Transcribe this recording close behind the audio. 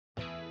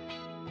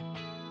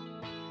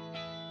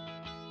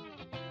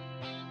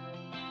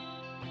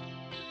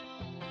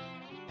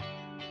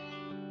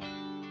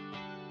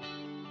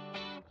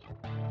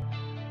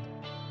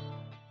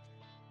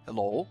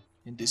Hello,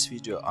 in this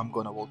video I'm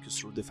gonna walk you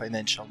through the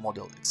financial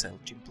model Excel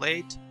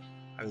template.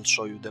 I will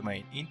show you the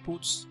main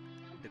inputs,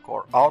 the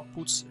core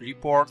outputs,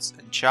 reports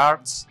and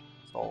charts.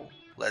 So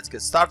let's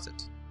get started.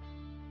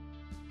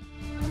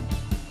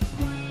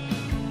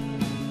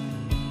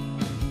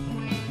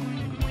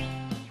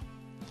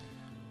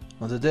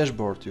 On the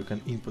dashboard you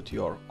can input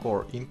your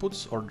core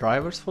inputs or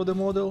drivers for the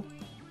model,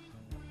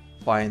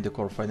 find the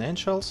core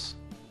financials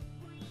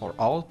or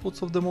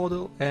outputs of the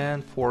model,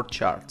 and 4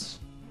 charts: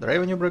 the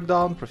revenue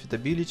breakdown,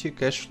 profitability,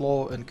 cash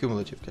flow and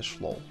cumulative cash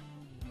flow.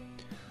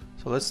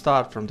 So let's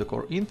start from the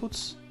core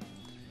inputs.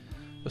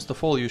 First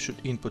of all, you should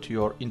input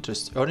your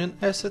interest earning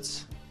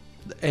assets,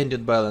 the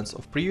ending balance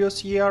of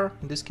previous year,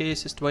 in this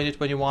case is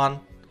 2021,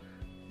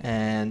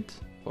 and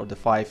for the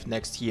 5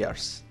 next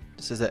years.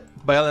 This is the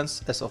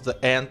balance as of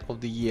the end of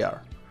the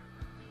year.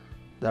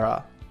 There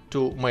are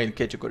 2 main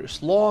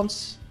categories: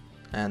 loans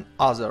and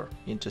other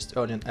interest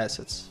earning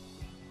assets.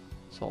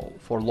 So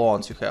for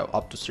loans you have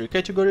up to 3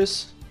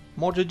 categories: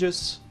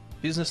 mortgages,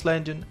 business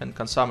lending and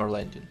consumer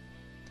lending.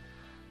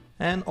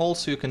 And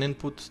also you can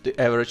input the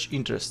average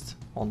interest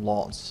on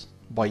loans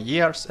by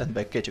years and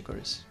by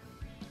categories.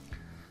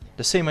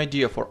 The same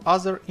idea for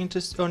other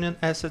interest earning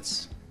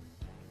assets.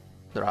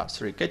 There are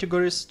 3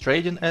 categories: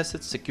 trading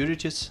assets,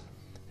 securities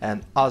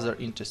and other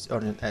interest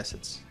earning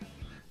assets.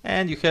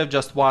 And you have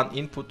just one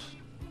input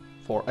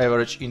for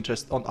average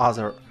interest on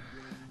other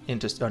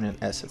interest earning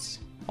assets,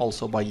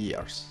 also by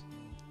years.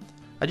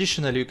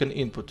 Additionally, you can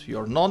input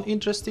your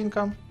non-interest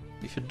income.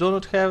 If you do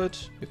not have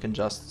it, you can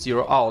just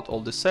zero out all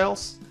the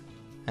cells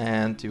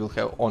and you will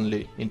have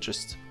only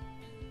interest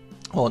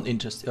on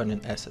interest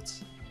earning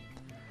assets.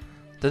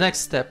 The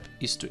next step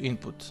is to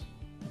input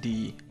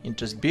the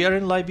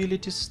interest-bearing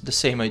liabilities. The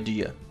same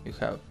idea. You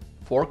have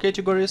 4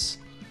 categories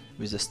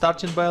with a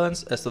starting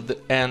balance as of the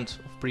end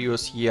of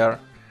previous year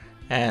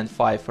and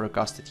 5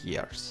 forecasted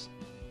years.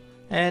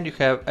 And you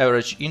have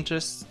average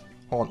interest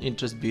on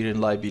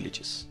interest-bearing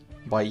liabilities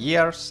by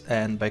years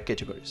and by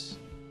categories.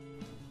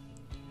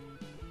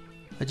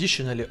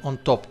 Additionally, on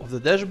top of the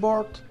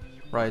dashboard,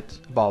 right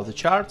above the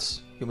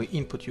charts, you may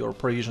input your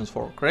provisions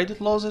for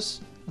credit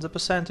losses as a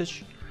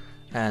percentage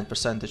and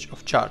percentage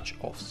of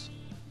charge-offs.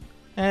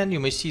 And you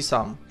may see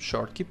some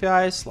short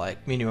KPIs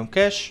like minimum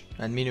cash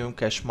and minimum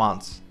cash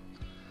months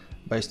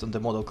based on the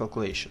model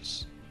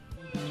calculations.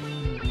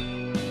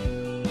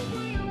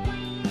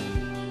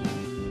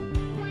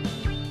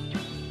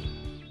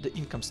 The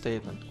income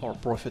statement or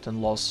profit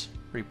and loss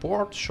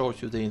report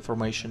shows you the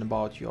information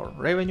about your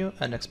revenue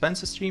and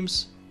expenses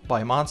streams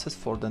by months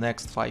for the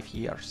next 5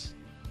 years.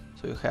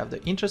 So you have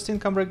the interest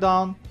income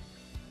breakdown,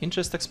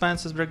 interest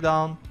expenses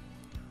breakdown,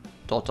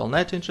 total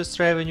net interest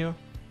revenue,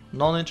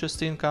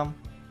 non-interest income,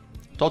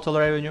 total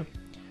revenue,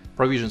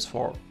 provisions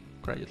for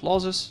credit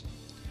losses,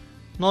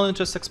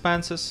 non-interest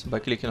expenses. By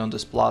clicking on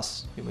this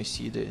plus, you may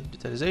see the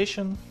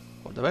detailization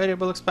for the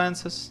variable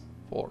expenses,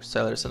 for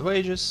salaries and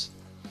wages,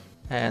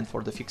 and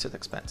for the fixed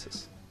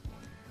expenses.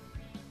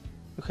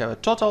 You have a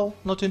total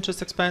not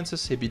interest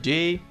expenses,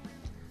 EBITDA,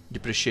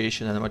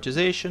 depreciation and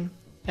amortization,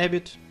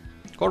 EBIT,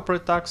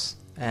 corporate tax,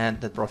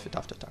 and net profit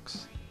after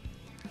tax.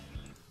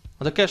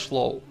 On the cash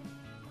flow,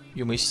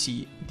 you may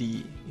see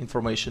the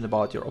information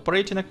about your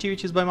operating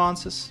activities by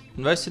months,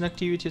 investing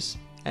activities,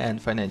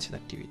 and financing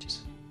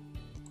activities.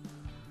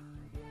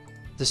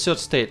 The third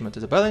statement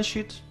is a balance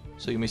sheet,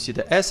 so you may see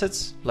the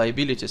assets,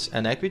 liabilities,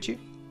 and equity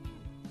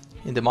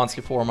in the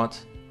monthly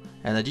format.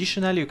 And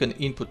additionally, you can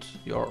input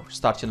your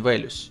starting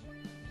values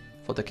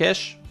for the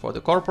cash, for the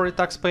corporate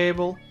tax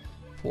payable,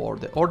 for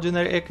the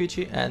ordinary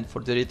equity, and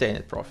for the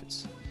retained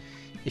profits.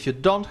 If you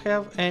don't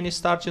have any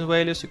starting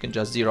values, you can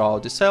just zero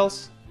out the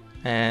cells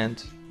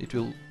and it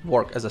will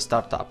work as a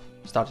startup,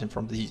 starting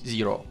from the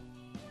 0.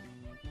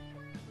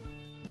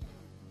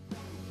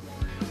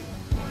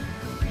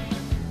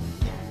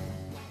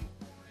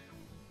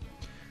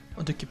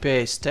 On the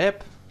KPIs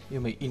tab, you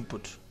may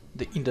input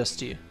the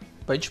industry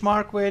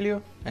benchmark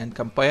value and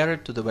compare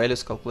it to the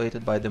values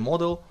calculated by the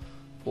model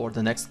for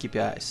the next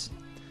KPIs.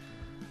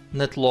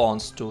 Net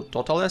loans to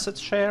total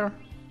assets share,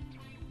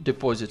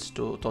 deposits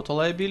to total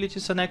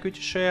liabilities and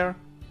equity share,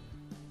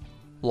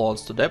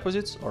 loans to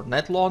deposits or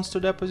net loans to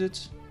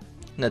deposits,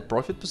 net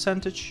profit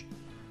percentage,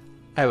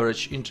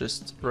 average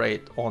interest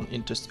rate on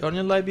interest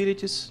earning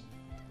liabilities,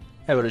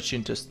 average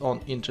interest on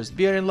interest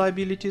bearing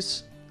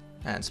liabilities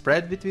and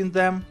spread between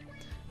them,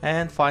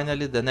 and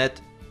finally the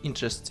net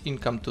interest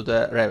income to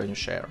the revenue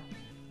share.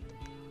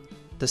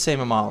 The same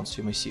amounts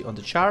you may see on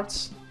the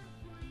charts.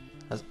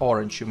 As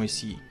orange you may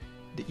see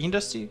the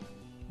industry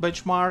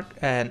benchmark,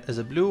 and as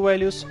a blue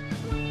values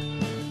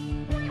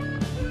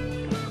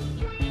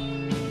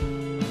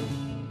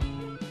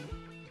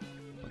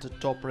on the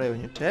top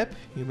revenue tab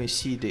you may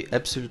see the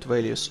absolute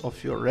values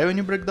of your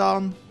revenue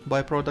breakdown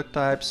by product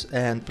types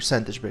and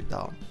percentage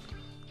breakdown.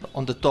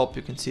 On the top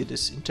you can see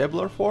this in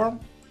tabular form.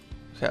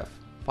 You have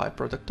 5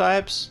 product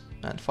types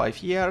and 5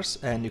 years,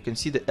 and you can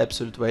see the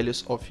absolute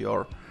values of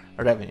your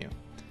revenue.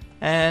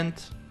 And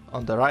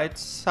on the right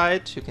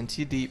side you can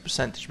see the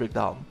percentage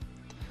breakdown.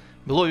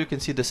 Below you can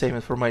see the same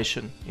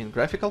information in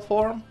graphical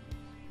form.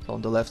 So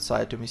on the left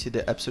side you may see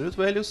the absolute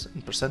values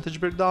and percentage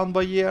breakdown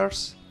by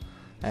years,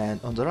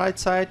 and on the right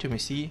side you may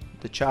see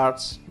the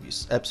charts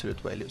with absolute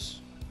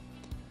values.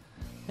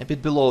 A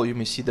bit below you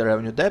may see the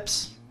revenue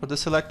depths for the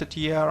selected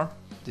year.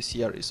 This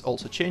year is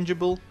also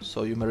changeable,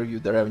 so you may review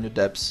the revenue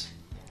depths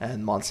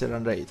and monthly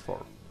run rate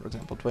for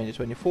example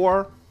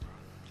 2024.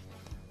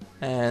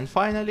 And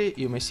finally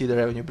you may see the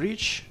revenue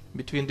bridge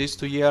between these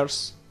 2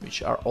 years,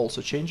 which are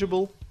also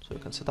changeable. So you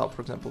can set up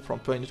for example from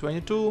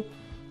 2022 to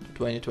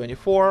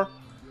 2024,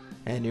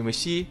 and you may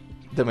see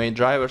the main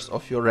drivers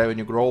of your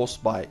revenue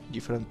growth by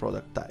different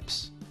product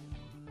types.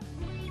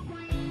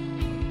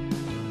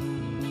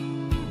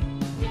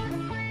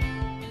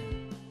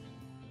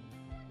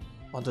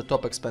 On the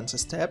top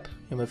expenses tab,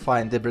 you may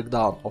find the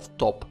breakdown of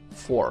top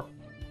 4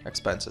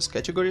 expenses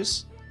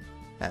categories,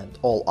 and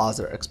all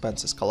other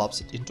expenses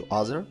collapsed into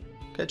other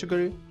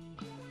category.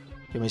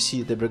 You may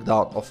see the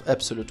breakdown of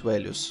absolute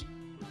values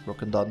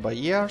broken down by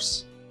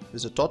years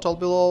with the total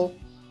below,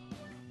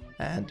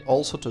 and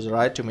also to the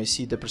right you may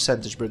see the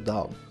percentage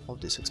breakdown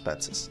of these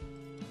expenses.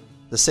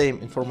 The same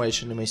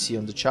information you may see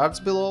on the charts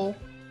below,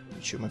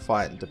 which you may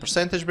find the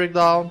percentage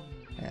breakdown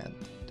and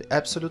the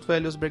absolute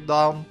values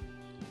breakdown.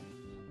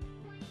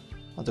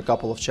 On the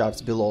couple of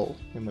charts below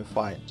you may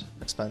find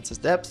expenses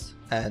depth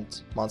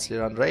and monthly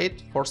run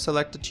rate for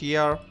selected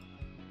year.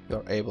 You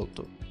are able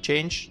to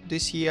change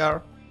this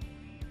year,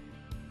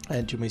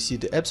 and you may see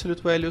the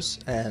absolute values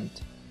and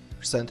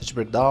percentage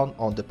breakdown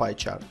on the pie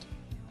chart.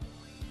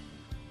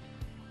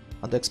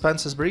 On the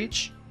expenses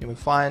bridge you may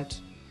find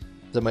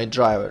the main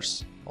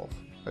drivers of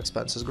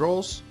expenses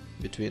growth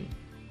between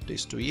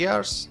these 2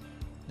 years.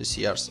 These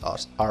years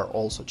are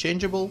also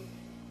changeable,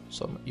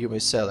 so you may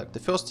select the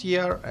first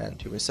year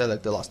and you may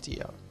select the last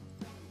year.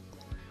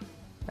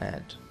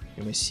 And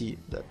you may see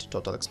that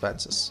total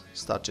expenses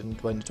starting in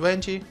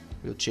 2020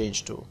 will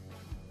change to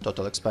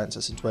total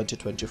expenses in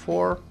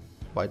 2024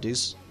 by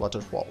this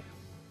waterfall.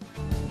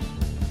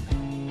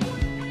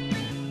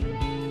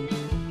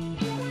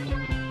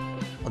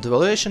 On the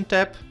valuation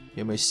tab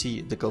you may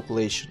see the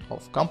calculation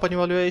of company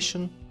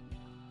valuation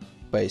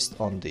based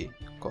on the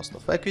cost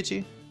of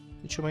equity,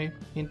 which you may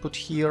input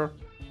here.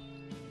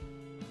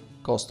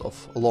 Cost of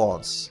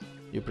loans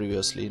you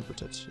previously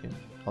inputted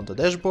on the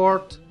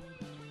dashboard.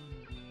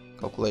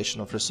 Calculation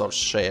of resource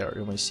share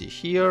you may see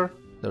here.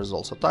 There is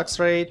also tax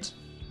rate,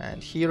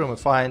 and here you may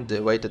find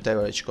the weighted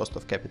average cost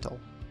of capital.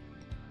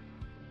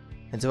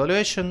 In the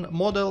valuation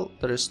model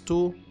there is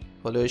 2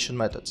 valuation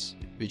methods,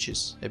 which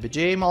is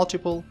EBITDA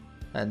multiple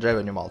and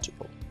revenue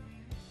multiple.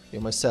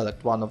 You may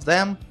select one of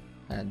them,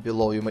 and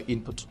below you may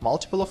input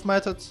multiple of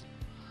methods.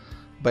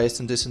 Based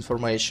on this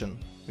information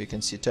we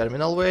can see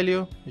terminal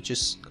value, which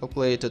is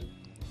calculated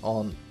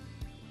on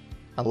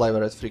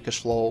unlevered free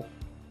cash flow.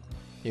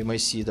 You may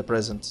see the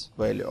present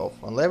value of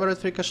unlevered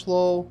free cash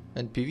flow,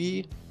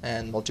 NPV,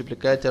 and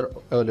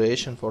multiplicator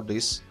valuation for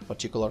this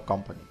particular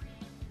company.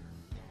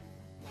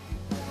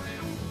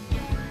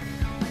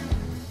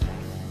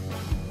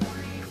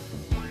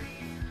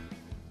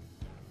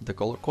 The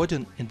color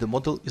coding in the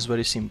model is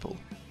very simple.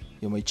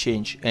 You may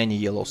change any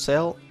yellow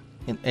cell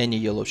in any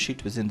yellow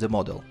sheet within the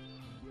model.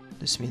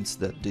 This means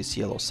that this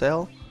yellow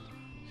cell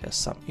has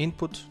some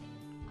input,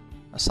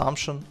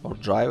 assumption or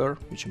driver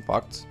which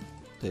impacts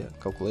the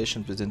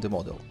calculation within the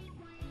model.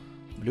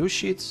 Blue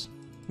sheets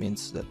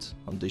means that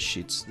on these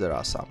sheets there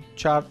are some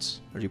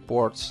charts,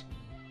 reports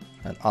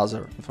and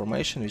other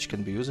information which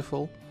can be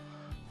useful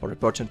for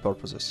reporting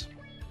purposes.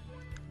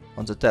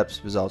 On the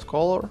tabs without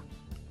color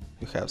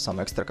you have some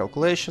extra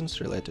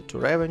calculations related to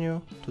revenue,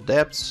 to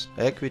debts,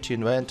 equity,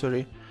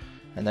 inventory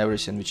and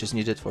everything which is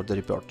needed for the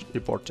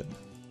reporting.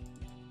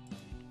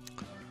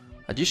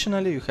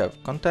 Additionally, you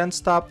have Contents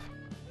tab,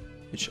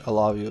 which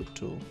allow you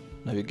to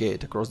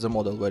navigate across the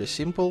model very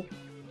simple.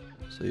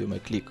 So you may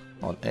click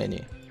on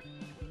any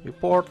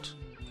report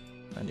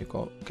and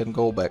you can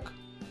go back.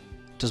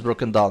 It is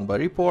broken down by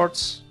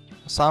reports,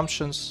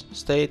 assumptions,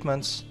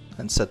 statements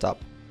and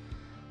setup.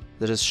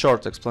 There is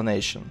short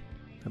explanation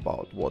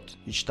about what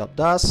each tab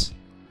does,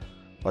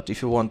 but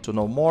if you want to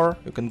know more,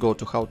 you can go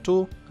to How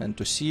To and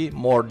to see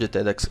more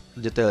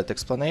detailed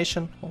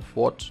explanation of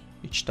what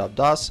each tab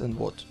does and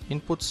what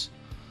inputs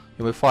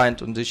you may find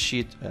on this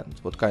sheet and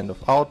what kind of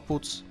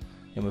outputs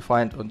you may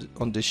find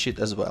on this sheet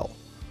as well.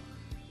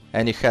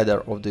 Any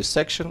header of this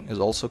section is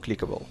also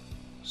clickable,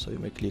 so you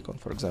may click on,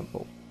 for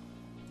example,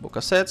 Book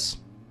Assets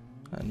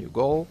and you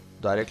go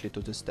directly to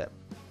this tab.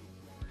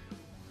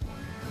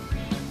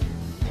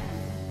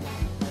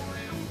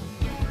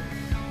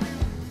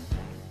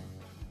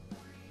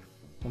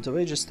 On the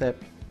Wages tab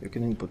you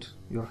can input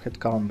your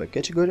headcount by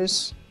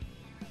categories,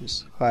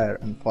 with hire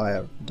and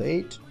fire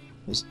date,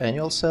 with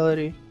annual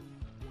salary,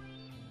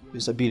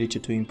 with ability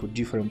to input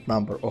different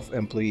number of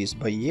employees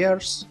by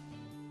years,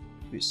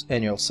 with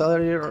annual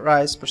salary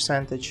rise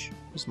percentage,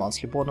 with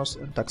monthly bonus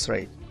and tax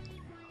rate.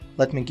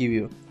 Let me give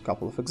you a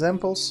couple of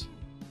examples.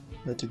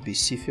 Let it be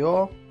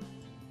CFO,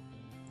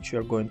 which we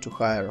are going to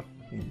hire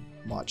in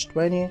March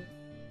 20,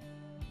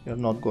 you're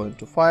not going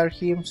to fire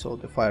him, so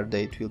the fire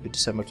date will be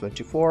December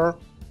 24.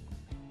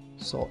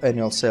 So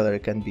annual salary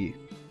can be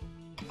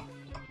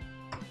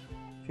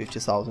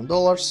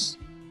 $50,000,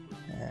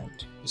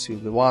 and this will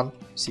be one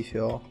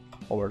CFO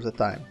over the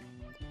time.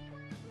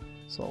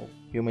 So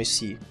you may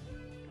see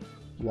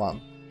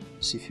one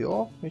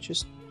CFO, which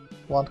is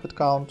one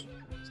headcount,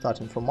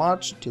 starting from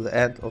March till the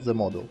end of the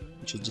model,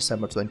 which is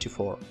December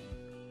 24.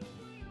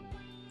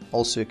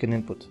 Also, you can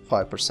input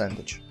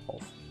 5%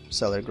 of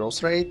salary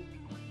growth rate.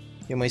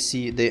 You may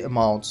see the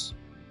amounts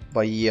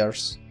by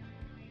years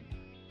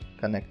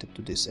connected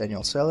to this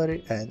annual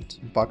salary and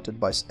impacted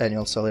by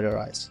annual salary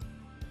rise.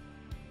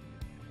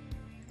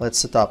 Let's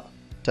set up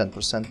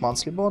 10%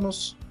 monthly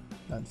bonus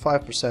and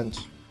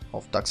 5%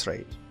 of tax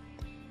rate.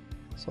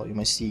 So you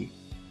may see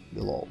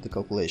below the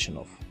calculation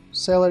of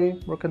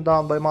salary broken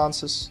down by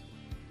months,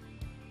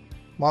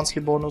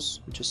 monthly bonus,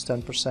 which is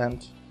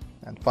 10%,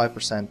 and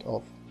 5%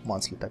 of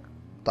monthly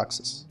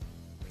taxes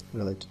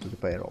related to the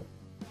payroll.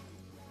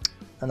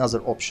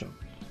 Another option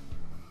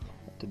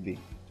would be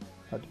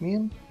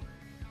admin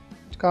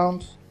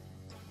account,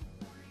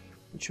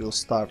 which will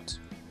start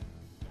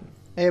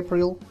in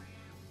April,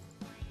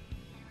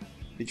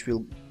 which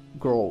will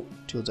grow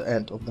till the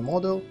end of the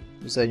model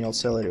with annual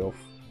salary of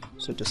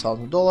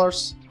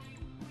 $30,000.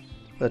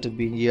 Let it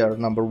be in year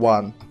number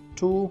 1,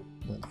 2,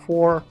 then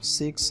 4,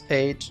 6,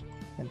 8,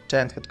 and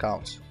 10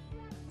 headcounts.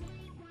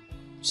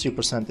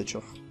 3%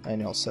 of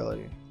annual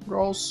salary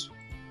growth,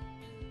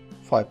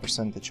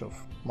 5% of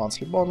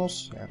monthly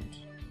bonus, and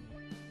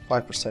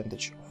 5%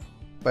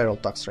 of payroll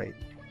tax rate.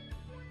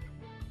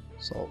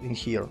 So in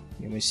here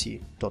you may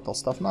see total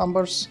staff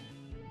numbers,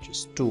 which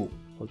is 2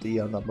 for the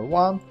year number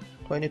 1,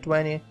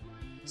 2020.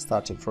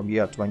 Starting from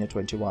year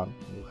 2021,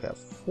 you have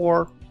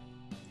 4,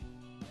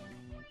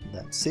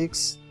 then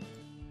 6,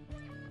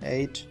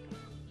 8,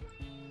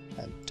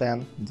 and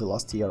 10 in the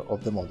last year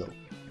of the model.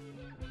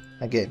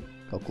 Again,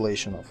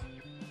 calculation of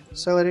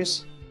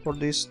salaries for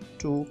these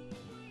two,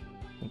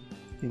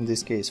 in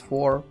this case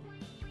 4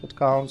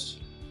 headcounts,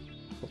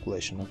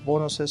 calculation of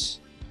bonuses,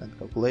 and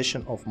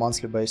calculation of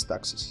monthly based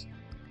taxes.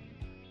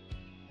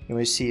 You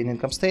may see an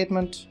income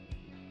statement,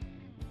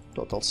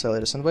 total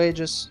salaries and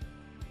wages,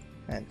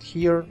 and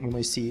here you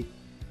may see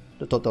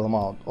the total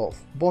amount of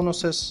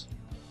bonuses,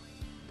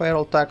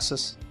 payroll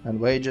taxes, and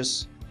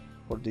wages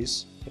for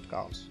these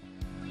headcounts.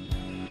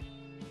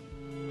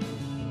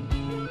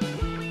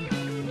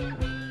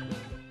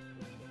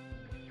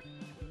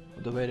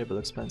 For the variable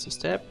expenses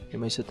tab, you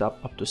may set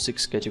up to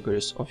 6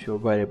 categories of your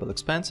variable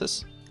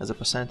expenses as a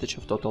percentage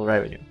of total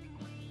revenue.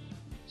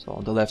 So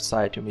on the left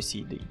side you may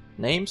see the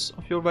names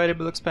of your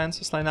variable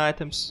expenses line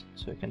items,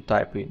 so you can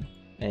type in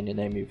any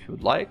name if you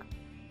would like.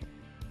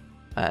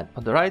 And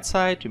on the right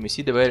side you may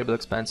see the variable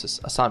expenses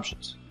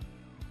assumptions.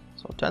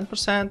 So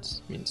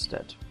 10% means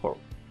that for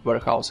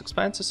warehouse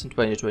expenses in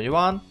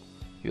 2021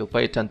 you will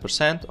pay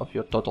 10% of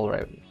your total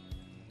revenue.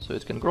 So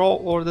it can grow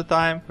over the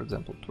time, for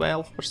example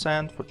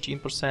 12%,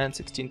 14%,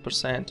 16%,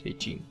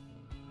 18%.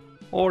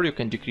 Or you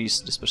can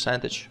decrease this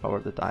percentage over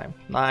the time,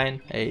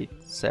 9, 8,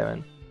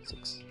 7,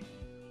 6.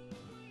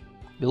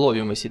 Below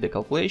you may see the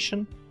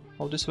calculation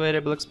of these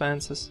variable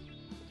expenses.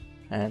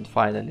 And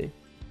finally,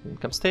 the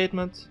income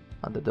statement.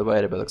 Under the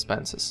variable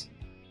expenses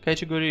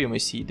category you may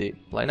see the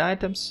line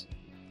items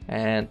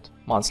and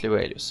monthly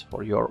values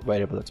for your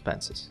variable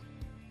expenses.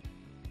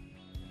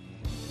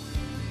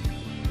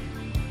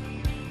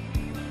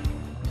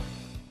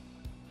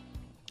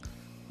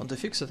 On the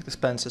fixed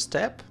expenses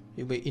tab,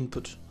 you may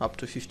input up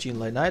to 15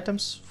 line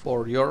items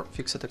for your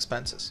fixed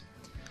expenses.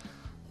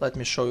 Let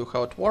me show you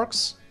how it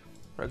works.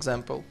 For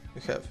example,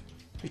 you have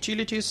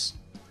utilities.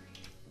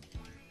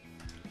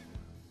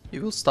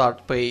 You will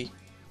start pay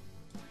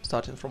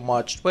starting from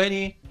March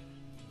 20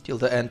 till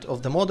the end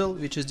of the model,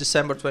 which is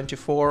December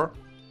 24.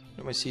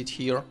 You may see it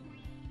here.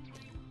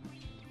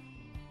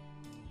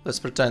 Let's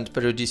pretend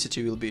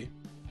periodicity will be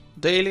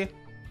daily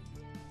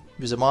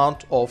with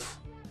amount of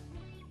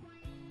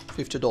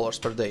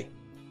 $50 per day.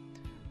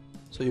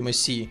 So you may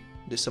see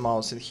these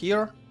amounts in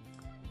here.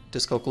 It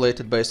is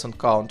calculated based on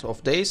count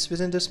of days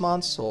within this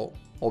month. So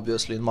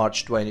obviously in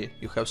March 20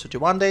 you have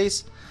 31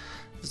 days.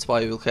 That's why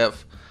you will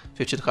have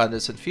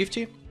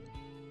 1550.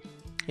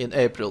 In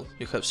April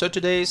you have 30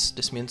 days.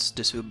 This means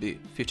this will be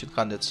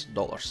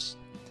 $1,500.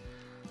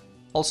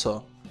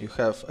 Also, you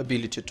have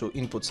ability to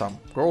input some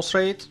growth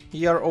rate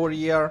year over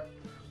year.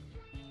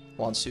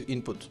 Once you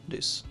input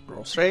this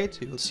growth rate,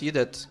 you will see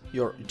that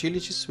your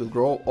utilities will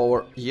grow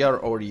over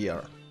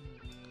year.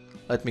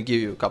 Let me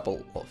give you a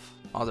couple of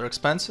other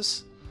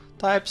expenses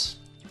types.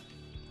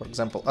 For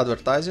example,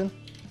 advertising.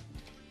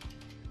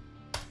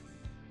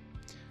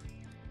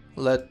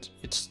 Let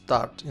it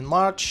start in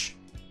March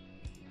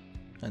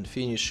and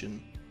finish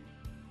in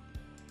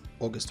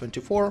August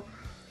 24.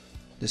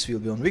 This will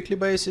be on weekly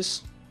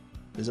basis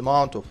with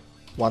amount of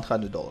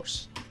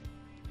 $100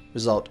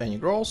 without any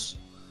growth.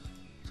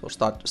 So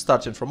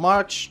starting from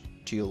March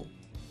till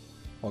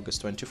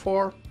August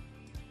 24,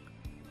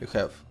 you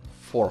have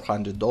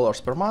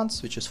 $400 per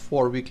month, which is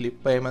 4 weekly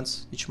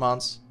payments each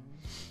month.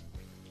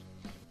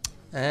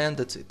 And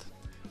that's it.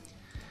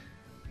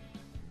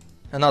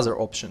 Another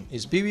option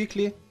is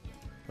bi-weekly,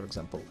 for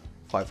example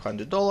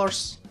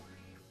 $500.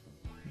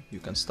 You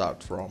can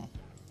start from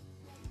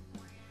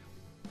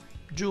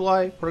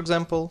July, for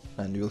example,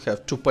 and you'll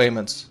have 2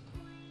 payments,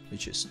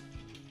 which is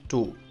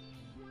 2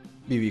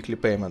 bi-weekly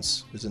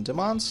payments within the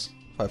month.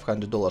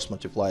 $500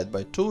 multiplied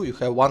by 2, you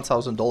have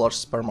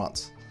 $1,000 per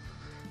month.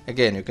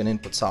 Again, you can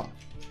input some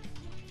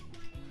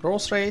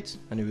growth rate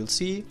and you will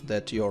see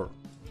that your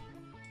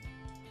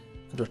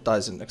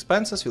advertising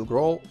expenses will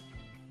grow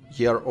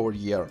year over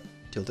year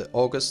till the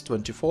August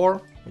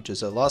 24, which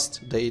is the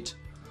last date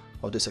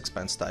of this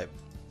expense type.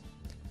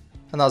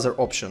 Another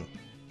option,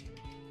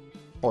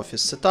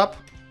 office setup,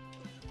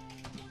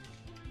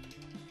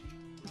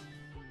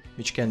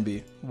 which can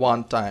be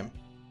one-time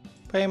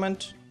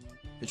payment,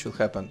 which will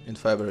happen in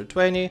February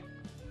 20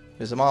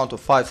 with amount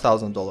of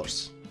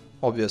 $5,000.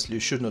 Obviously you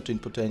should not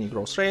input any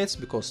growth rates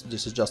because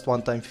this is just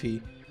one-time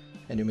fee,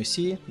 and you may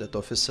see that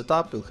office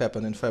setup will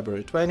happen in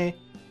February 20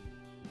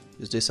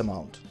 with this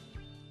amount.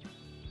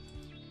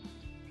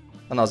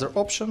 Another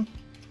option,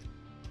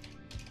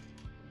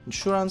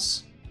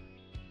 insurance,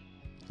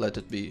 let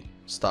it be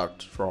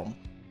start from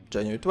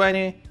January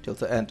 20 till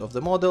the end of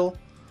the model,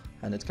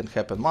 and it can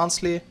happen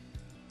monthly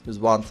with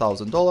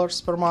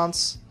 $1,000 per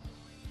month,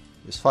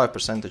 with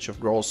 5% of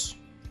growth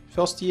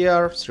first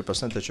year,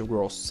 3% of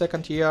growth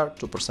second year,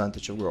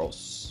 2% of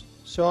growth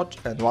third,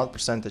 and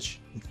 1%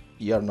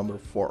 year number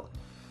 4.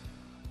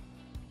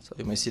 So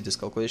you may see this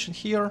calculation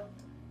here.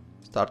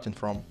 Starting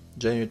from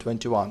January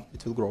 21,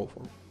 it will grow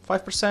for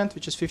 5%,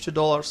 which is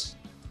 $50.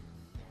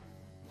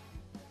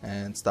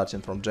 And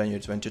starting from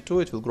January 22,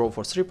 it will grow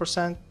for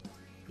 3%,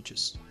 which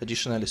is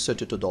additionally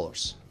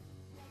 $32.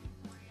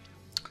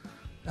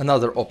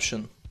 Another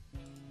option,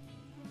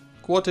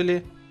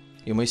 quarterly.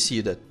 You may see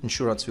that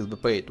insurance will be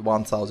paid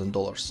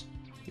 $1,000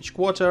 each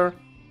quarter.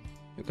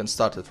 You can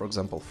start it, for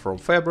example, from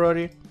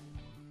February,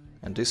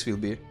 and this will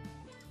be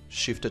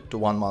shifted to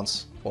 1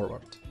 month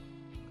forward.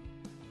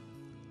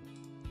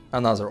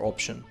 Another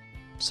option,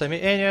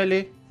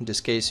 semi-annually. In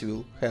this case, you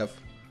will have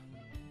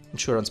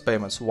insurance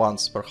payments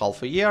once per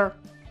half a year,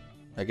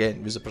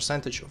 again with a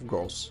percentage of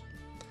growth.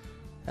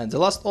 And the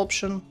last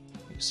option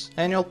is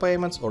annual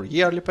payments or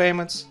yearly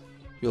payments.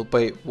 You'll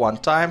pay one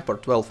time per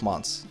 12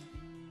 months,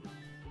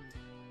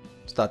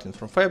 starting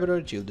from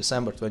February till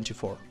December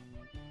 24.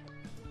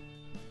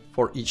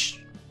 For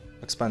each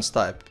expense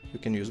type, you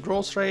can use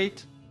growth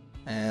rate,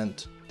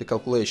 and the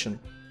calculation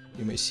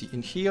you may see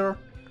in here.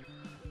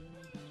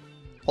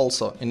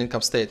 Also, in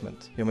income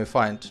statement, you may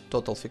find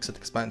total fixed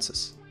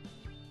expenses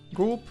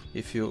group.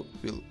 If you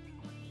will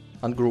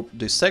ungroup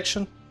this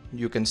section,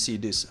 you can see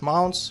these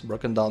amounts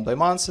broken down by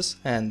months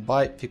and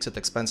by fixed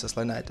expenses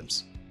line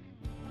items.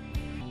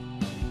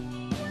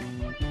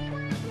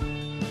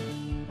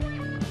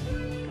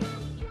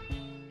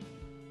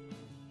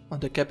 On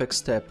the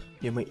CapEx tab,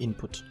 you may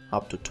input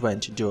up to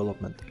 20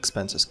 development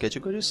expenses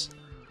categories.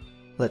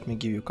 Let me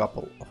give you a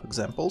couple of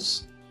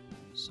examples.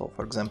 So,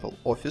 for example,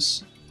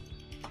 office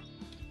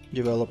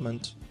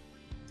development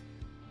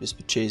with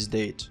purchase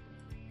date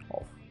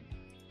of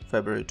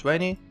February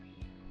 20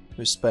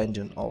 with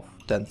spending of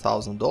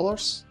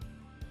 $10,000.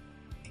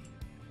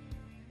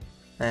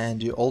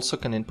 And you also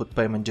can input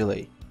payment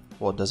delay.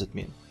 What does it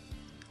mean?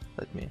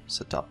 Let me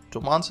set up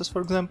 2 months,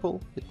 for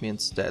example. It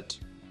means that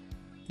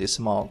this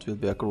amount will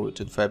be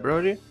accrued in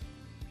February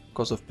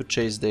because of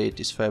purchase date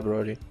is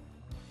February,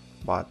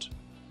 but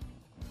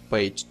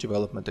paid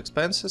development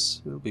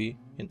expenses will be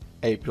in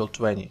April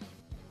 20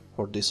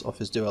 for this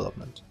office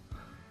development.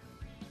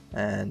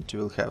 And you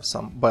will have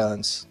some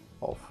balance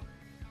of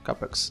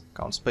CapEx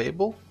accounts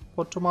payable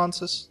for 2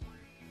 months.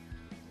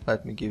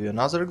 Let me give you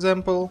another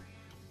example.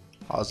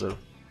 Other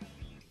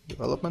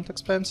development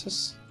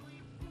expenses.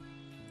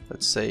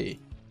 Let's say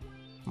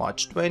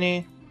March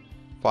 20,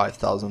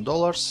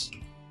 $5,000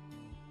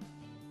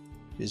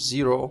 with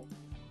 0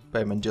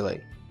 payment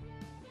delay.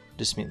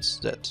 This means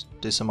that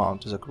this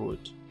amount is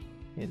accrued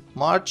in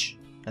March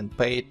and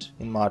paid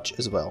in March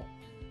as well.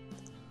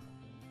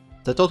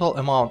 The total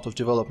amount of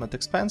development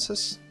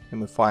expenses you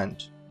may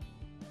find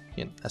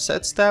in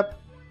Assets tab.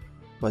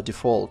 By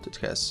default, it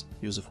has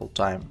useful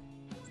time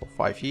for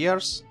 5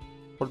 years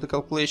for the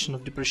calculation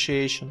of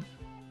depreciation.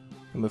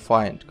 You may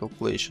find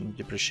calculation of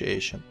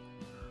depreciation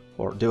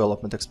for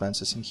development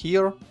expenses in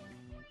here.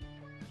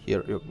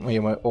 Here you may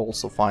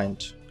also find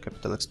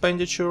capital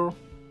expenditure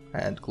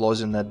and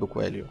closing net book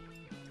value.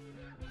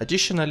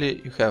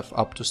 Additionally, you have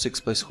up to 6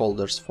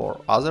 placeholders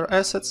for other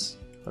assets.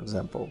 For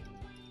example,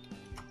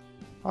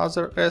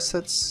 other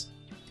assets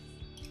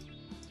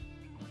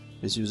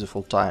with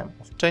useful time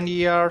of 10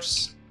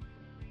 years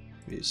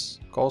with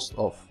cost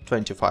of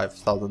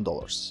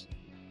 $25,000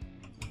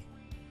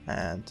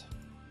 and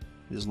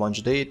with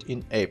launch date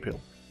in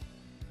April.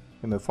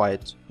 You may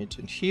find it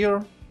in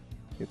here.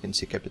 You can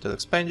see capital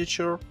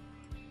expenditure.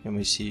 You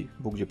may see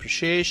book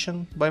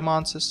depreciation by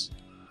months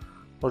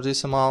for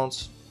these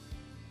amounts,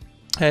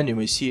 and you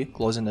may see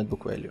closing net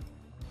book value.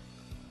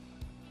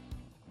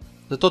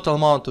 The total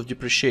amount of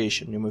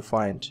depreciation you may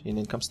find in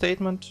income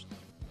statement.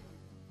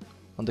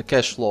 On the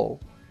cash flow,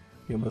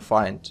 you may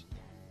find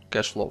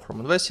cash flow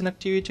from investing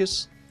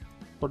activities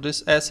for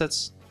these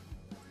assets.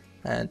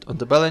 And on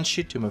the balance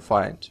sheet, you may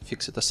find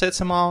fixed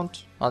assets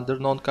amount under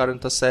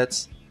non-current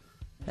assets,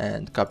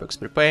 and capex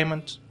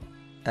prepayment,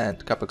 and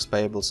capex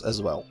payables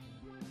as well.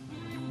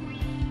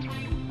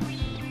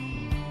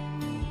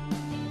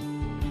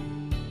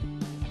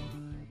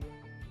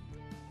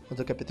 On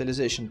the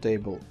capitalization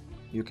table,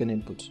 you can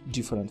input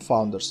different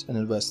founders and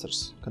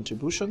investors'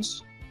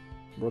 contributions,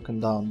 broken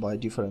down by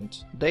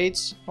different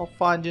dates of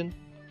funding,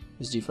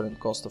 with different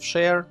cost of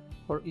share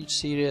for each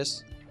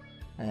series,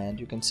 and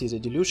you can see the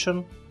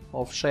dilution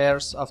of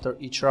shares after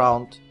each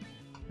round,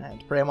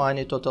 and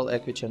pre-money total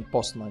equity and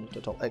post-money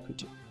total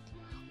equity.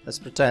 Let's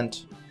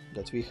pretend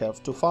that we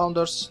have two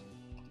founders,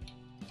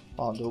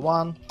 founder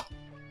 1,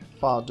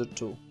 founder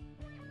 2.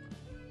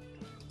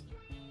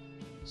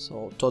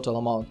 So total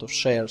amount of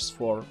shares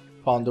for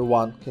founder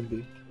 1 can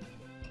be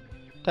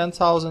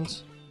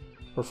 10,000,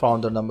 for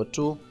founder number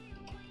 2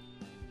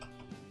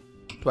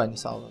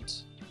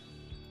 20,000.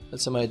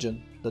 Let's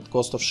imagine that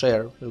cost of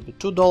share will be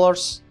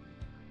 $2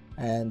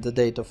 and the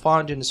date of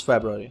founding is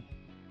February.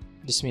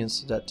 This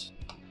means that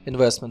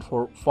investment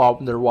for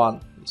founder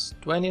 1 is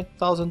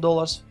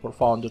 $20,000, for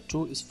founder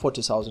 2 is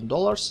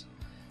 $40,000.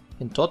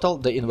 In total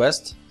they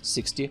invest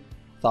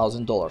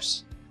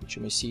 $60,000, which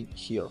you may see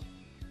here.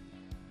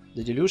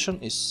 The dilution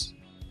is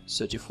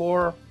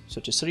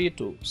 33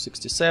 to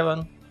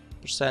 67%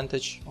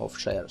 of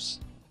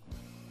shares.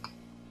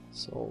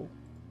 So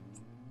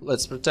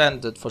let's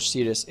pretend that for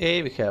Series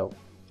A we have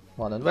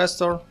one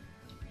investor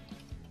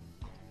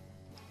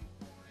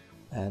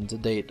and the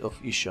date of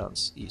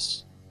issuance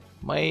is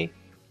May.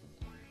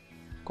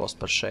 Cost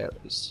per share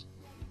is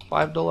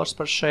 $5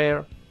 per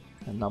share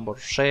and number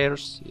of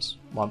shares is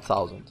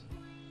 1,000.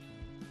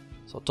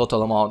 So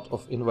total amount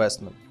of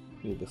investment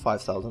will be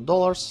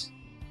 $5,000.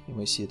 You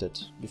may see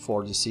that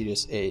before the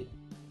Series A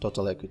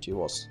total equity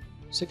was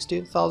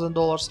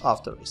 $60,000,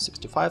 after is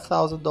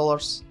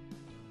 $65,000,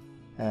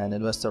 and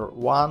investor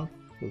 1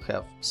 will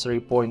have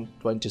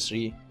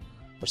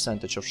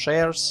 3.23% of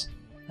shares,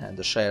 and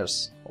the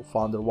shares of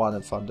founder 1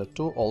 and founder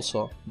 2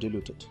 also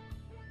diluted,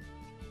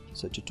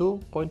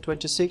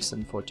 32.26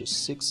 and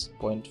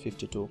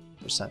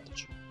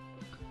 46.52%.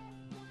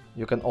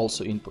 You can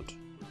also input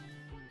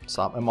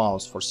some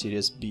amounts for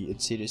Series B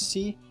and Series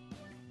C.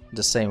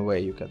 The same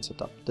way you can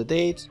set up the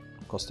date,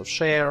 cost of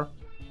share,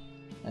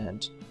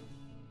 and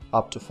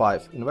up to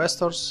 5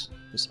 investors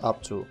is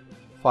up to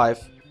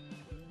 5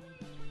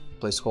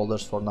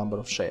 placeholders for number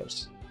of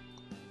shares.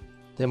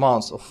 The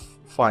amounts of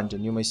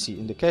funding you may see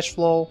in the cash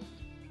flow,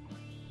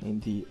 in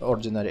the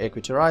ordinary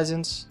equity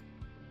risings,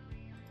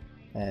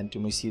 and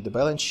you may see the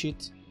balance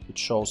sheet, which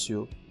shows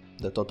you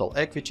the total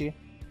equity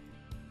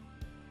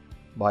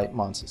by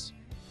months.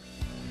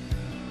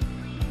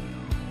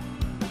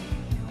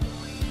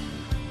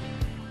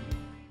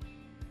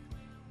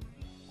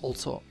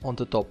 Also on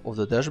the top of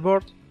the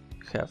dashboard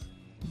we have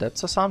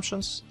debt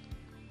assumptions.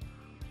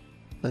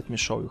 Let me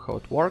show you how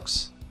it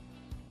works.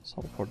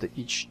 So for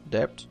each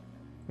debt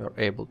you are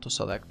able to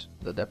select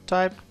the debt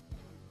type.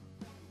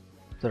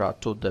 There are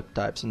two debt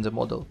types in the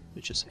model,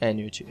 which is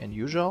annuity and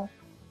usual.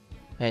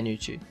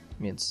 Annuity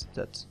means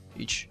that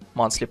each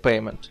monthly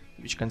payment,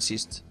 which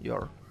consists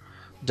your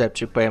debt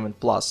repayment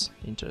plus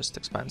interest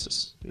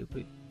expenses, will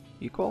be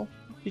equal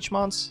each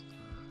month.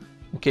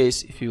 In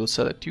case if you will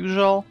select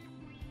usual,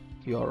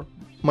 your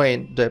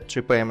main debt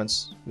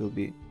repayments will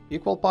be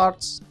equal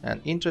parts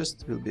and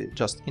interest will be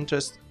just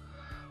interest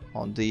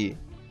on the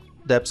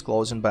debt's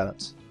closing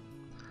balance.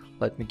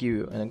 Let me give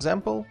you an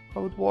example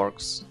how it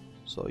works.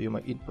 So you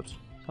may input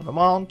some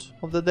amount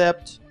of the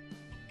debt,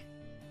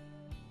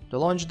 the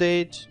launch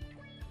date,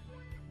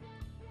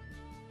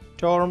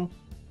 term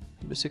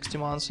will be 60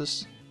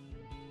 months,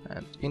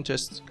 and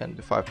interest can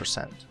be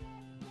 5%.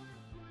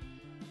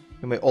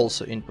 You may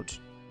also input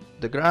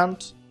the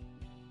grant,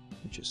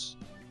 which is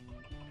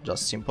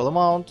just simple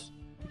amount,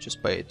 which is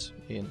paid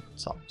in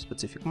some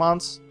specific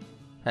months,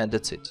 and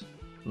that's it.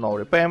 No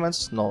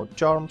repayments, no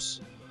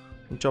terms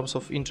in terms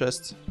of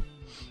interest.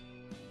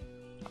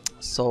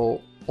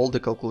 So all the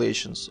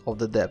calculations of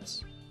the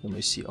debts you may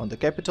see on the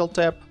capital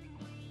tab.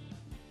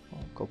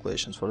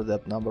 Calculations for the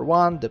debt number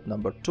 1, debt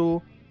number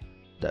 2,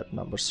 debt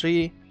number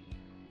 3,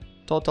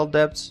 total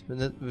debts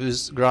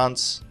with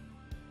grants.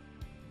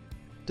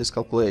 These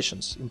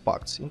calculations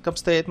impacts income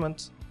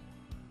statement,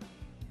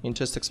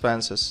 interest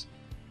expenses,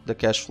 the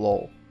cash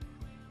flow,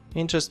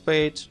 interest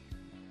paid,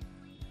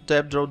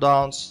 debt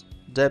drawdowns,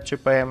 debt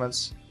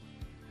repayments,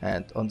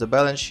 and on the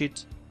balance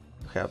sheet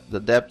we have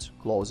the debt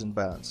closing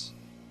balance.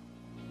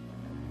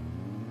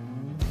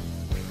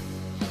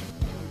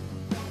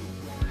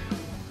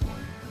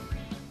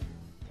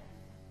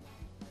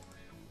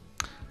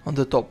 On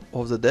the top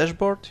of the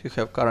dashboard you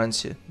have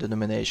currency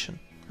denomination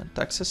and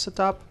taxes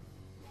setup.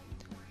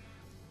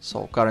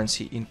 So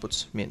currency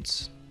inputs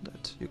means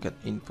that you can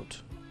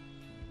input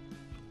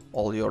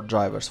all your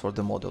drivers for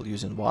the model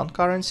using one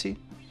currency.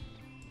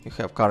 you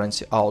have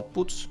currency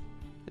outputs.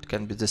 It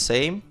can be the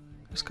same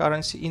as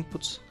currency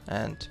inputs,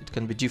 and it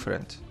can be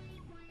different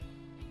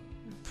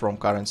from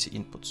currency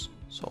inputs.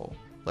 So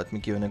let me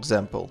give an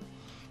example.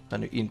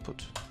 When you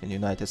input in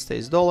United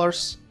States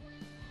dollars,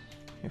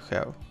 you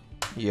have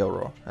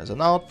euro as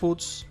an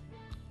output,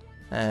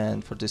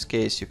 and for this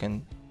case you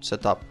can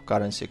set up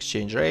currency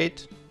exchange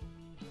rate.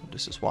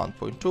 This is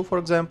 1.2 for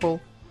example.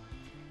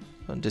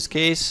 In this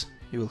case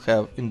you will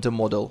have in the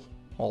model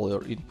all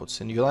your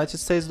inputs in United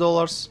States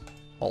dollars,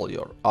 all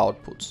your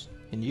outputs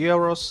in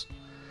euros,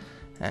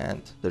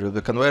 and there will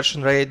be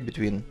conversion rate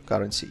between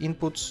currency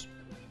inputs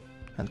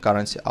and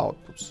currency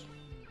outputs.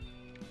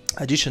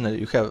 Additionally,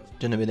 you have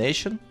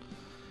denomination,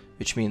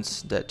 which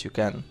means that you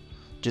can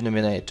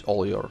denominate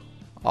all your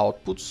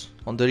outputs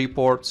on the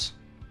reports.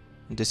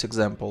 In this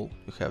example,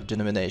 you have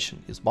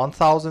denomination is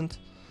 1000,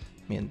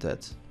 mean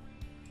that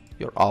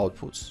your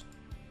outputs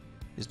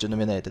is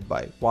denominated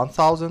by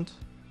 1000.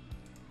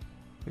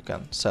 You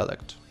can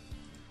select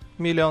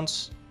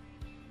millions.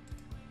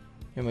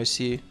 You may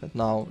see that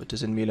now it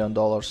is in $1 million.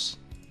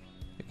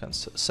 You can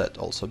set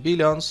also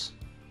billions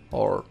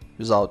or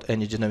without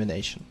any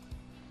denomination.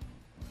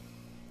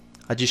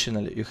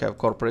 Additionally, you have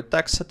corporate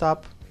tax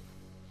setup.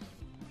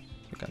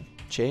 You can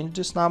change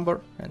this number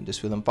and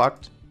this will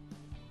impact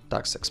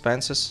tax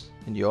expenses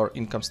in your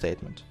income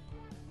statement.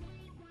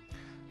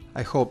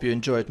 I hope you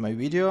enjoyed my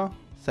video.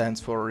 Thanks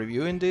for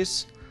reviewing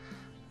this.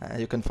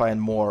 You can find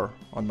more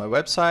on my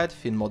website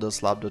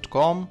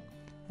finmodelslab.com,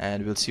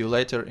 and we'll see you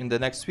later in the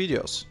next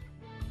videos.